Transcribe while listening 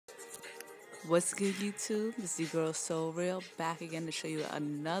What's good, YouTube? This is your girl SoLeReal, back again to show you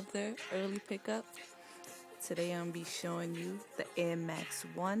another early pickup. Today I'm going to be showing you the Air Max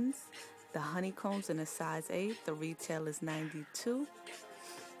 1s, the HoneyCombs in a size 8. The retail is $92.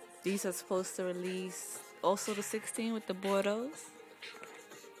 These are supposed to release also the 16 with the Bordeaux.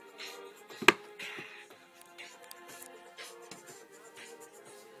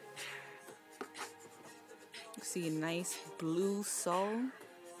 You see a nice blue sole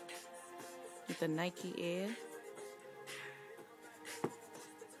with the Nike Air,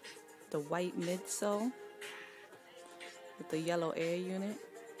 the white midsole with the yellow Air unit.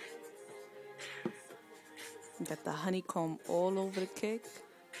 You got the honeycomb all over the kick.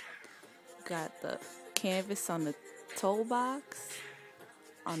 You got the canvas on the toe box,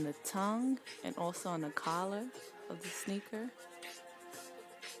 on the tongue, and also on the collar of the sneaker.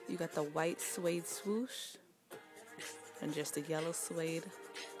 You got the white suede swoosh and just the yellow suede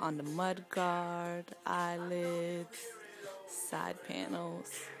on the mud guard, eyelids, side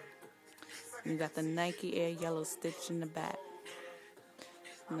panels. You got the Nike Air yellow stitch in the back.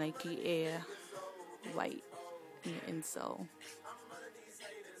 Nike Air white in the insole.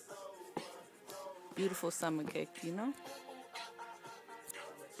 Beautiful summer kick, you know?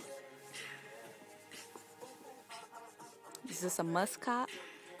 Is this a must cop?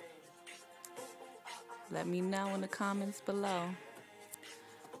 Let me know in the comments below.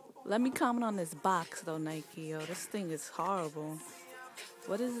 Let me comment on this box though, Nike. Yo, this thing is horrible.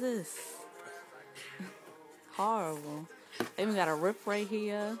 What is this? Horrible. They even got a rip right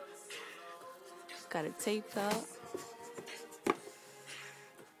here. Got it taped up.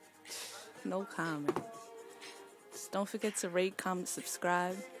 No comment. Just don't forget to rate, comment,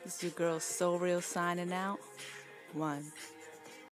 subscribe. This is your girl SoLeReal signing out. 1.